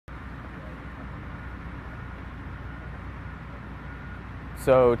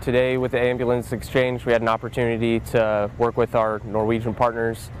So today with the ambulance exchange, we had an opportunity to work with our Norwegian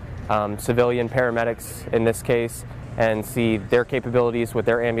partners, civilian paramedics in this case, and see their capabilities with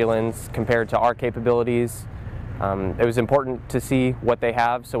their ambulance compared to our capabilities. It was important to see what they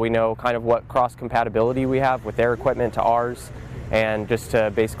have so we know kind of what cross compatibility we have with their equipment to ours, and just to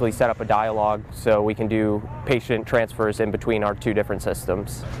basically set up a dialogue so we can do patient transfers in between our two different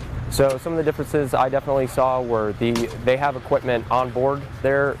systems. So some of the differences I definitely saw were they have equipment on board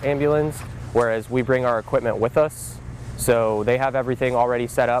their ambulance, whereas we bring our equipment with us. So they have everything already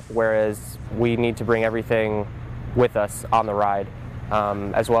set up, whereas we need to bring everything with us on the ride,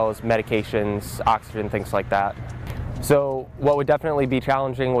 as well as medications, oxygen, things like that. So what would definitely be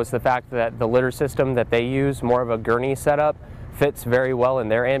challenging was the fact that the litter system that they use, more of a gurney setup, fits very well in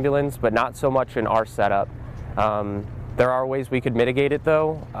their ambulance, but not so much in our setup. There are ways we could mitigate it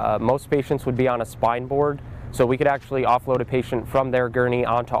though. Most patients would be on a spine board, so we could actually offload a patient from their gurney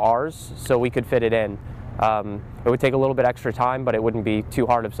onto ours so we could fit it in. It would take a little bit extra time, but it wouldn't be too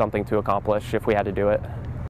hard of something to accomplish if we had to do it.